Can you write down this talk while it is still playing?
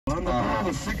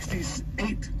the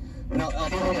 68. Now, I'll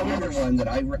tell you another one that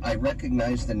I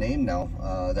recognize the name now.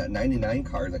 That 99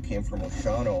 car that came from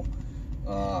Oshano.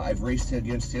 I've raced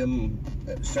against him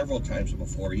several times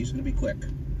before. He's going to be quick.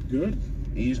 Good.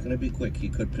 He's going to be quick. He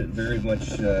could very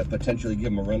much potentially give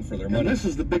them a run for their money. And this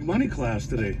is the big money class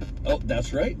today. Oh,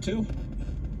 that's right, too.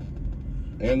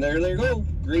 And there they go.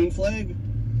 Green flag.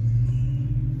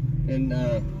 And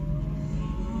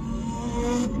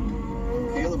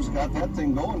Caleb's got that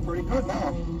thing going pretty good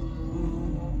now.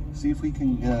 See if we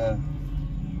can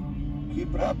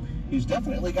keep it up. He's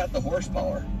definitely got the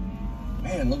horsepower.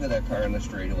 Man, look at that car in the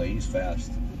straightaway. He's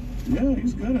fast. Yeah,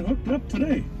 he's got it hooked up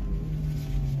today.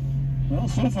 Well,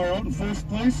 so far out in first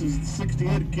place is the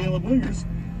 68 of Caleb Wingers.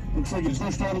 Looks like he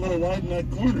pushed out a little wide in that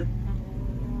corner.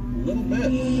 A little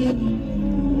bit.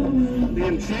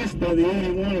 Being chased by the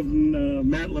 81 of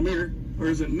Matt Lemire. Or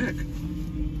is it Nick?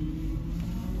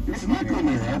 It's Nick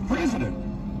Lemire, our president.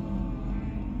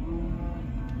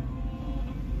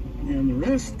 And the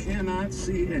rest cannot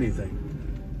see anything.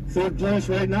 Third place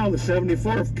right now, the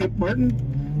 74 of Kip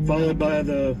Martin, followed by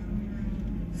the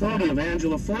 30 of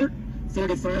Angela Fort,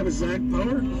 35 of Zach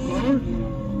Power,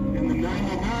 and the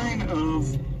 99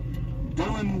 of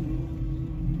Dylan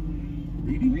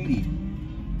Reedy.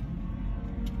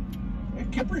 Hey,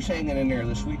 Kipper's hanging in there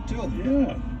this week, too.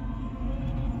 Yeah.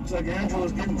 Looks like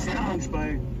Angela's getting challenged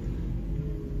by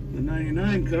the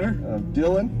 99 car.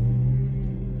 Dylan.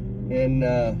 And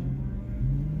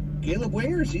Caleb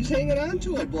Wingers, he's hanging on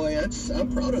to it, boy. I'm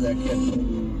proud of that kid.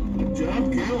 Good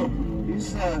job, Caleb.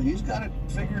 He's got it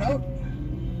figured out.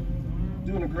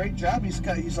 Doing a great job. He's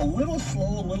a little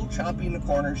slow, a little choppy in the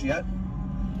corners yet,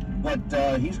 but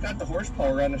he's got the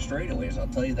horsepower on the straightaways. I'll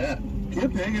tell you that.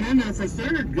 Kip hanging in there for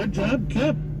third. Good job,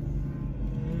 Kip.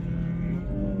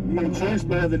 Being chased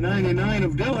by the 99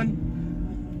 of Dylan.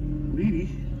 Reedy.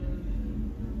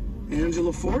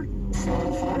 Angela Fort.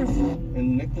 Fourth.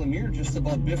 And Nick Lemire just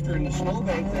about biffed her in the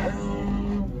snowbank there.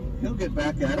 He'll get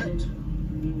back at it.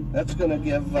 That's going to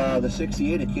give the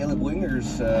 68 of Caleb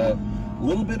Wingers a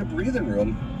little bit of breathing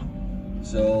room.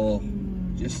 So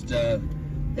just hang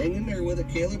in there with it,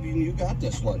 Caleb. You got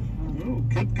this one. Oh,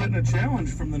 Kip getting a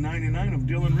challenge from the 99 of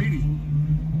Dylan Reedy.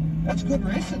 That's good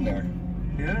racing there.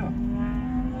 Yeah.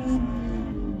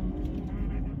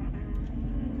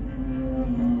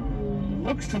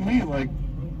 Looks to me like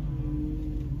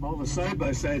all the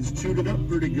side-by-sides chewed it up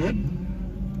pretty good,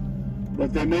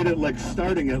 but they made it like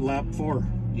starting at lap 4.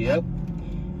 Yep.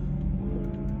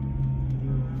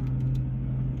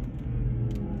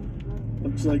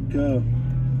 Looks like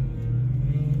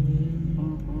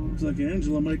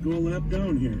Angela might go a lap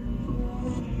down here.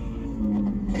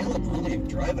 Caleb really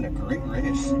driving a great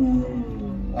race.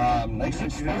 Nice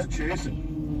and smart.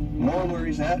 Chasing. Knowing where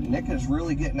he's at. Nick is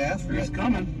really getting after it. He's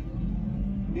coming.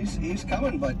 He's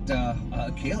coming, but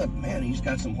Caleb, man, he's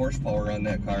got some horsepower on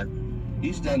that car.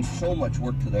 He's done so much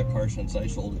work to that car since I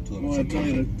sold it to him. Well, I tell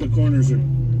you, the corners are...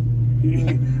 He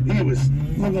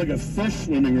looked like a fish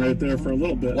swimming right there for a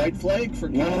little bit. White flag for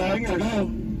Caleb Wingers.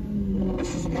 Go.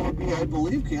 This is going to be, I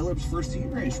believe, Caleb's first heat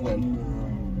race win.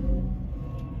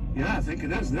 Yeah, I think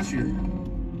it is this year.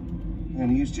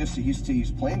 And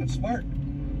he's playing it smart.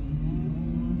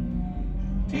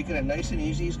 Taking it nice and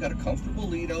easy. He's got a comfortable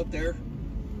lead out there.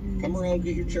 Come around,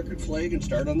 get your checkered flag, and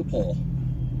start on the pole.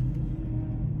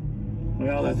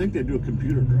 Well, I think they do a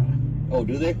computer draw. Oh,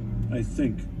 do they? I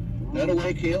think. That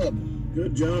away, Caleb.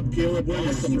 Good job, Caleb.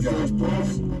 Awesome for job. first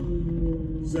place.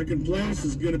 Second place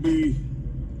is going to be,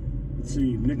 let's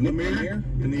see, Nick Lemire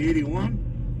in the 81.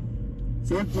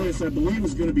 Third place, I believe,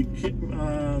 is going to be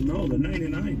the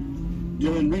 99,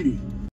 Dylan Reedy.